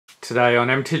Today on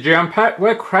MTG Unpacked,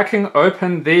 we're cracking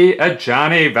open the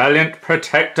Ajani Valiant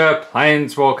Protector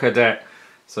Planeswalker deck.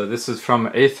 So this is from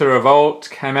Aether Revolt,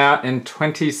 came out in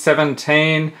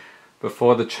 2017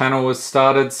 before the channel was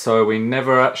started, so we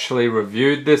never actually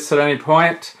reviewed this at any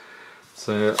point.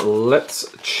 So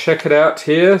let's check it out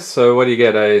here. So what do you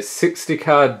get? A 60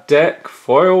 card deck,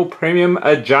 foil premium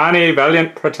Ajani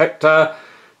Valiant Protector,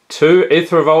 2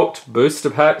 Aether Revolt, booster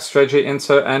pack, strategy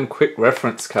insert, and quick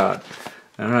reference card.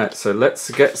 Alright, so let's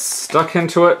get stuck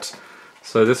into it.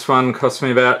 So this one cost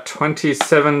me about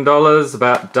 $27,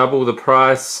 about double the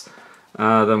price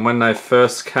than when they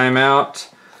first came out.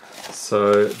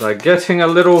 So they're getting a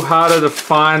little harder to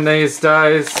find these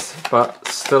days, but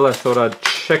still I thought I'd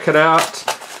check it out.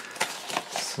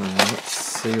 So let's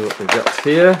see what we've got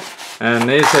here. And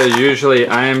these are usually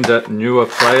aimed at newer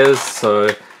players, so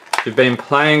if you've been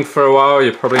playing for a while,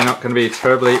 you're probably not going to be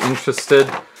terribly interested.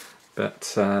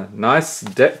 But nice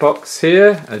deck box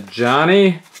here,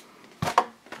 Ajani.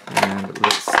 And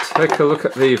let's take a look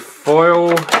at the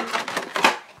foil.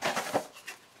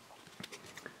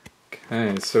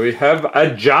 Okay, so we have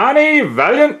Ajani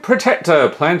Valiant Protector.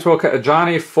 Planeswalker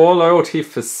Ajani, 4 loyalty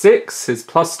for 6. His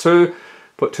 +2,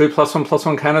 put 2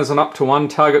 +1/+1 counters on up to 1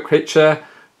 target creature.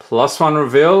 +1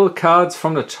 reveal cards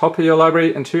from the top of your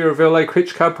library into your reveal a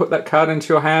creature card. Put that card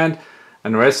into your hand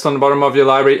and rest on the bottom of your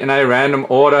library in a random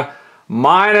order.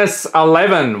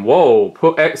 -11. Whoa.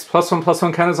 Put X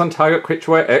 +1/+1 counters on target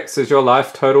creature where X is your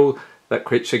life total. That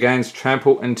creature gains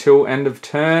trample until end of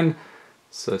turn.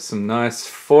 So some nice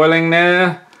foiling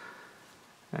there.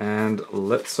 And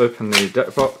let's open the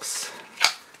deck box.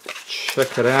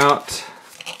 Check it out.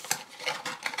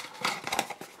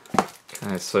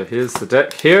 Okay, so here's the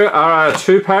deck. Here are our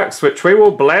 2 packs, which we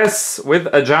will bless with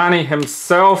Ajani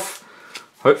himself,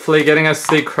 hopefully getting us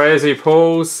the crazy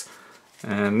pulls.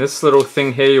 And this little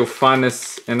thing here, you'll find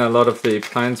this in a lot of the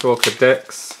Planeswalker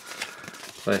decks.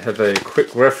 They have a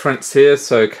quick reference here,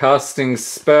 so casting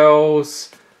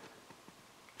spells,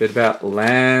 a bit about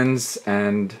lands,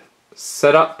 and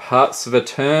set up parts of a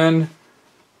turn.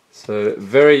 So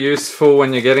very useful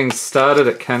when you're getting started.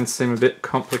 It can seem a bit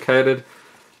complicated.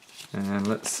 And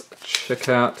let's check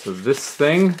out this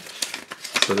thing.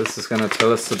 So this is going to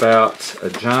tell us about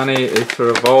Ajani, Aether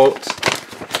Revolt.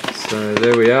 So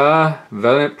there we are,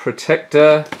 Valiant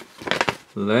Protector,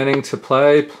 learning to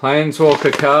play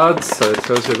Planeswalker cards. So it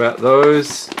tells you about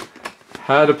those.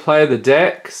 How to play the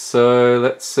deck. So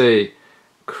let's see.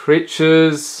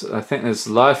 Creatures, I think there's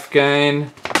life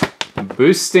gain.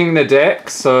 Boosting the deck.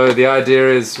 So the idea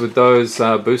is with those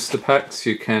booster packs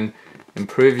you can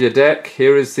improve your deck.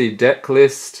 Here is the deck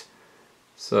list.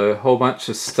 So a whole bunch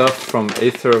of stuff from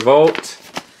Aether Revolt.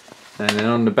 And then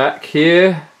on the back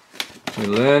here, we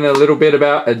learn a little bit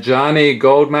about Ajani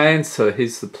Goldmane. So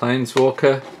he's the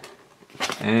Planeswalker.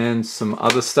 And some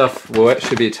other stuff. We'll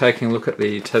actually be taking a look at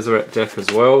the Tezzeret deck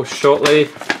as well shortly,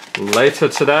 later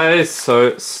today.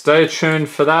 So stay tuned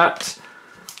for that.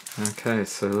 Okay,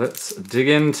 so let's dig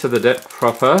into the deck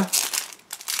proper.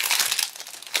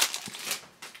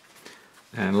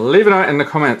 And leave a note in the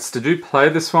comments. Did you play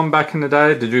this one back in the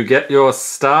day? Did you get your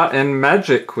start in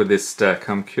Magic with this deck?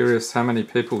 I'm curious how many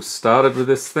people started with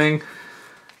this thing.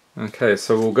 Okay,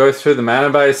 so we'll go through the mana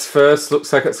base first.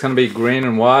 Looks like it's going to be green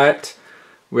and white.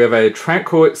 We have a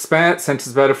Tranquil Expanse.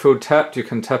 Enters battlefield tapped. You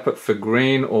can tap it for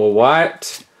green or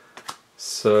white.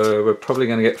 So we're probably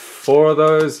going to get 4 of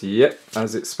those. Yep,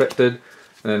 as expected.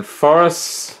 And then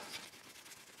Forests.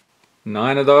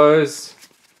 9 of those.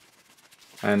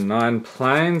 And 9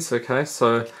 planes. Okay,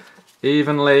 so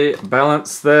evenly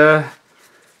balanced there.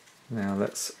 Now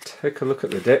let's take a look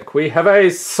at the deck. We have a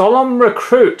Solemn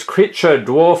Recruit creature,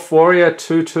 Dwarf Warrior,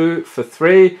 2/2 for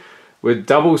 3 with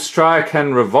double strike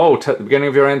and revolt. At the beginning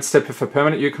of your end step, if a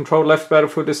permanent you control left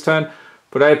battlefield this turn,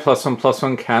 put a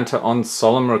 +1/+1 counter on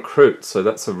Solemn Recruit. So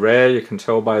that's a rare, you can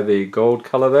tell by the gold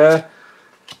color there.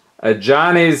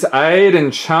 Ajani's Aid,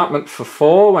 enchantment for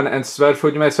 4. When it enters the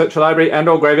battlefield, you may search your library and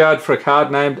or graveyard for a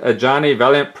card named Ajani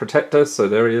Valiant Protector. So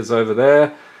there he is over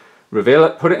there. Reveal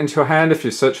it, put it into your hand. If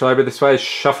you search your library this way,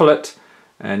 shuffle it.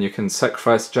 And you can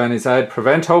sacrifice Ajani's Aid.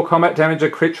 Prevent all combat damage a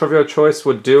creature of your choice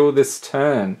would deal this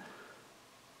turn.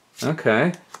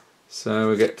 Okay. So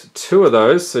we get 2 of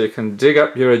those. So you can dig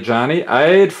up your Ajani.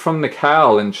 Aid from the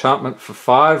Cowl, enchantment for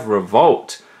 5.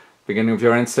 Revolt. Beginning of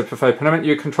your end step, if a permanent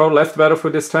you control left the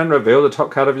battlefield this turn, reveal the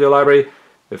top card of your library.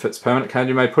 If it's permanent card,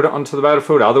 you may put it onto the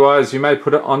battlefield. Otherwise, you may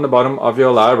put it on the bottom of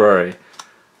your library.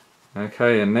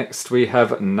 Okay, and next we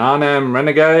have Narnam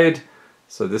Renegade.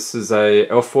 So this is a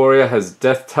Elf Warrior, has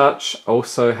Death Touch,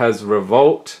 also has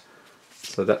Revolt.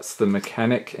 So that's the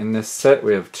mechanic in this set.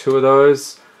 We have 2 of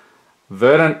those.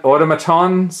 Verdant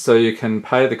Automaton, so you can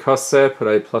pay the cost there, put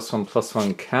a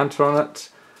 +1/+1 counter on it.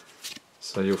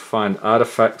 So you'll find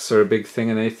artifacts are a big thing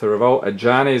in Aether Revolt.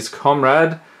 Ajani's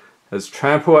Comrade has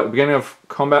trample at the beginning of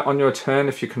combat on your turn.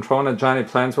 If you control an Ajani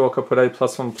Planeswalker, put a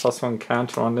 +1/+1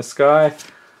 counter on this guy.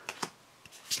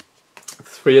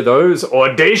 3 of those.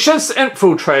 Audacious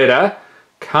Infiltrator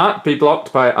can't be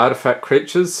blocked by artifact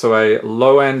creatures, so a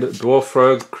low-end Dwarf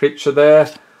Rogue creature there.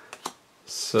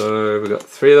 So we've got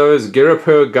 3 of those.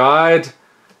 Girapur Guide,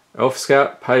 Elf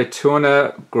Scout, pay 2 on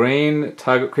a green.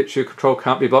 Target creature you control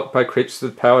can't be blocked by creatures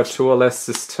with power 2 or less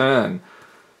this turn.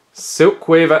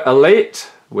 Silkweaver Elite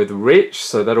with Reach,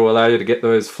 so that'll allow you to get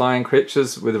those flying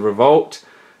creatures with Revolt.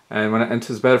 And when it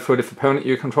enters battlefield, if opponent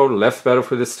you control left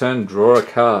battlefield this turn, draw a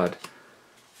card.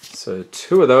 So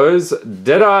 2 of those.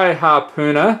 Deadeye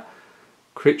Harpooner.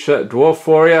 Creature Dwarf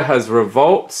Warrior has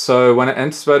Revolt, so when it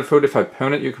enters battlefield, if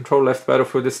opponent you control left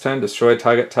battlefield this turn, destroy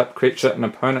target tapped creature an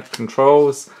opponent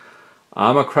controls.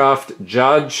 Armorcraft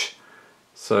Judge,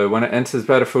 so when it enters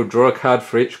battlefield, draw a card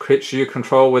for each creature you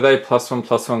control with a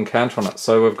 +1/+1 counter on it.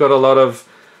 So we've got a lot of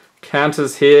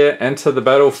counters here. Enter the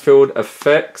battlefield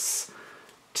effects.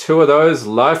 2 of those.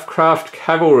 Lifecraft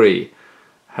Cavalry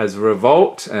has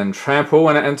Revolt and Trample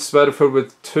when it enters battlefield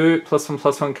with 2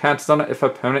 +1/+1 counters on it if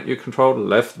opponent you control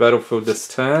left battlefield this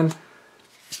turn.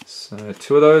 So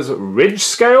 2 of those.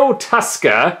 Ridgescale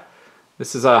Tusker.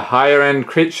 This is a higher end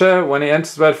creature. When he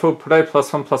enters battlefield, put a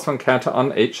 +1/+1 counter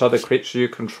on each other creature you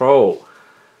control.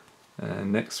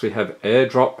 And next we have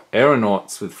Airdrop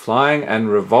Aeronauts with Flying and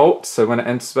Revolt. So when it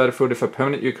enters battlefield, if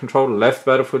opponent you control left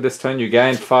battlefield this turn, you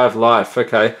gain 5 life.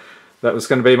 Okay. That was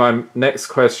going to be my next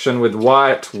question with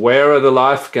white. Where are the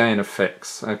life gain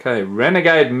effects? Okay,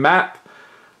 Renegade Map.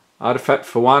 Artifact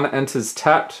for 1 enters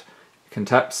tapped. You can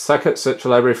tap, suck it, search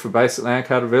your library for basic land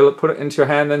card, reveal it, put it into your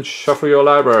hand, then shuffle your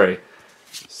library.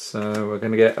 So we're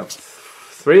going to get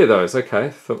 3 of those. Okay,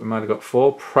 thought we might have got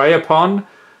 4. Prey Upon.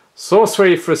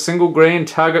 Sorcery for a single green.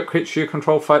 Target creature you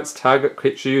control fights target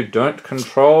creature you don't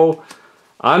control.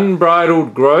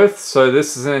 Unbridled Growth, so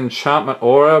this is an enchantment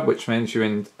aura, which means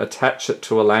you attach it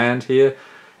to a land here.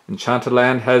 Enchanted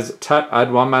land has tap,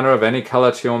 add 1 mana of any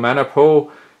color to your mana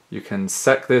pool. You can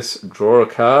sack this, draw a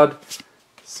card.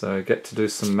 So get to do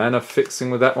some mana fixing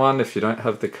with that one if you don't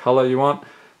have the color you want.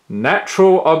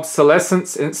 Natural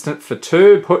Obsolescence, instant for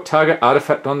 2. Put target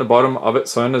artifact on the bottom of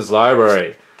its owner's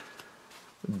library.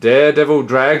 Daredevil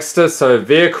Dragster, so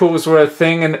vehicles were a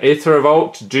thing in Aether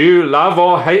Revolt. Do you love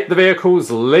or hate the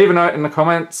vehicles? Leave a note in the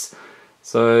comments.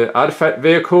 So artifact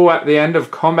vehicle at the end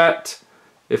of combat.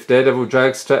 If Daredevil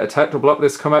Dragster attacked or blocked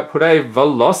this combat, put a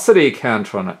velocity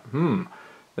counter on it.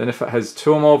 Then if it has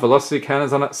 2 or more velocity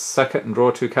counters on it, sack it and draw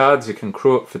 2 cards. You can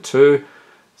crew it for 2.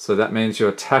 So that means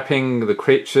you're tapping the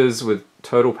creatures with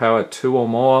total power 2 or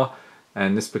more.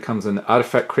 And this becomes an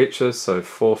artifact creature, so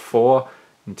 4/4.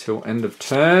 Until end of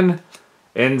turn.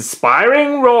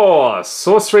 Inspiring Roar.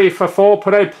 Sorcery for 4.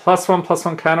 Put a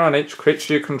 +1/+1 counter on each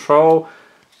creature you control.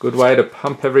 Good way to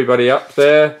pump everybody up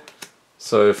there.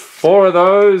 So 4 of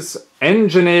those.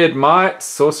 Engineered Might.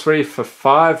 Sorcery for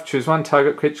 5. Choose 1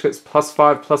 target creature gets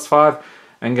 +5/+5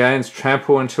 and gains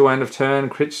trample until end of turn.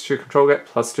 Creatures you control get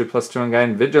 +2/+2 and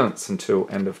gain vigilance until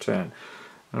end of turn.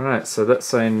 Alright, so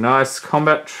that's a nice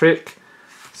combat trick.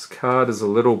 This card is a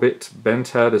little bit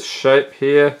bent out of shape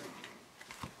here.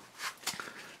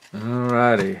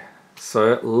 Alrighty,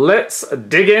 so let's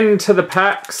dig into the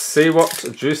packs, see what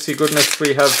juicy goodness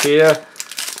we have here.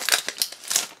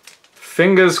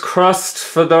 Fingers crossed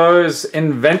for those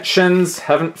inventions.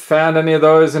 Haven't found any of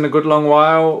those in a good long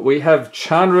while. We have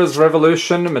Chandra's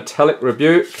Revolution, Metallic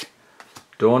Rebuke,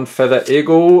 Dawnfeather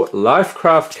Eagle,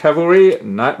 Lifecraft Cavalry,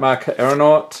 Nightmarker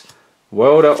Aeronaut,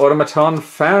 Welder Automaton,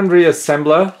 Foundry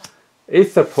Assembler,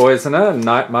 Aether Poisoner,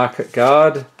 Night Market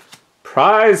Guard,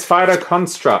 Prize Fighter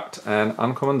Construct, and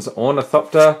Uncommon's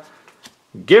Ornithopter.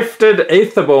 Gifted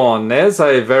Aetherborn, there's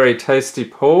a very tasty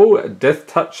pull. Death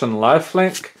Touch and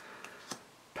Lifelink.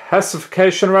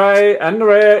 Pacification Ray, and the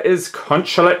rare is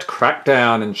Consulate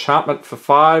Crackdown, enchantment for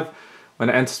 5. When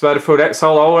it enters battlefield,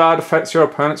 exile all artifacts your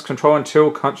opponents control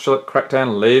until Consulate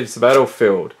Crackdown leaves the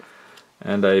battlefield.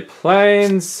 And a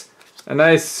Plains. And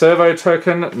a servo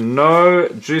token, no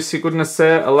juicy goodness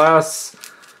there, alas.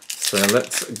 So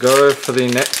let's go for the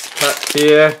next pack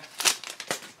here.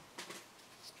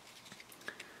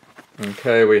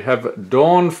 Okay, we have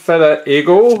Dawnfeather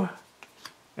Eagle,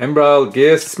 Embrail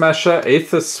Gear Smasher,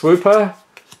 Aether Swooper,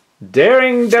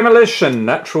 Daring Demolition,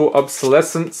 Natural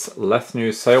Obsolescence, Lathnu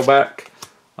Sailback,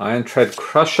 Iron Tread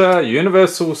Crusher,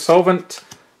 Universal Solvent,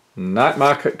 Night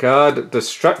Market Guard,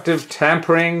 Destructive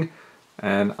Tampering,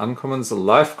 And uncommons,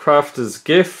 Lifecrafter's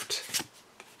Gift,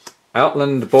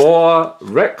 Outland Boar,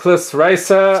 Reckless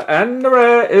Racer, and the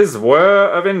rare is Whir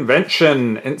of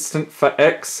Invention. Instant for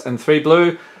X and 3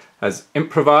 blue. As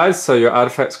Improvise, so your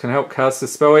artifacts can help cast a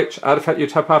spell. Each artifact you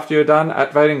tap after you're done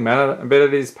activating mana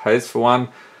abilities pays for 1.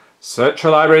 Search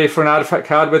your library for an artifact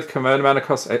card with converted mana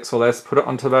cost X or less, put it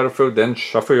onto the battlefield, then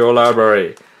shuffle your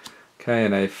library. Okay,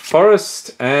 and a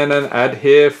Forest and an ad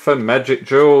here for Magic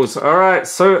Jewels. Alright,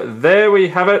 so there we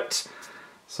have it.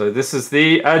 So this is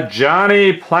the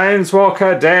Ajani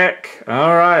Planeswalker deck.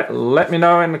 Alright, let me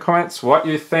know in the comments what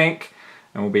you think.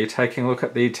 And we'll be taking a look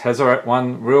at the Tezzeret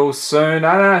one real soon. And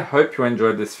I hope you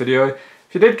enjoyed this video.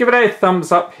 If you did, give it a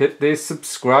thumbs up, hit the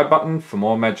subscribe button for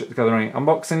more Magic the Gathering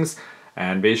unboxings.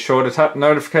 And be sure to tap the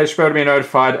notification bell to be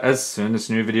notified as soon as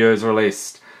new videos are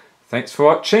released. Thanks for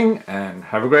watching and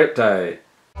have a great day.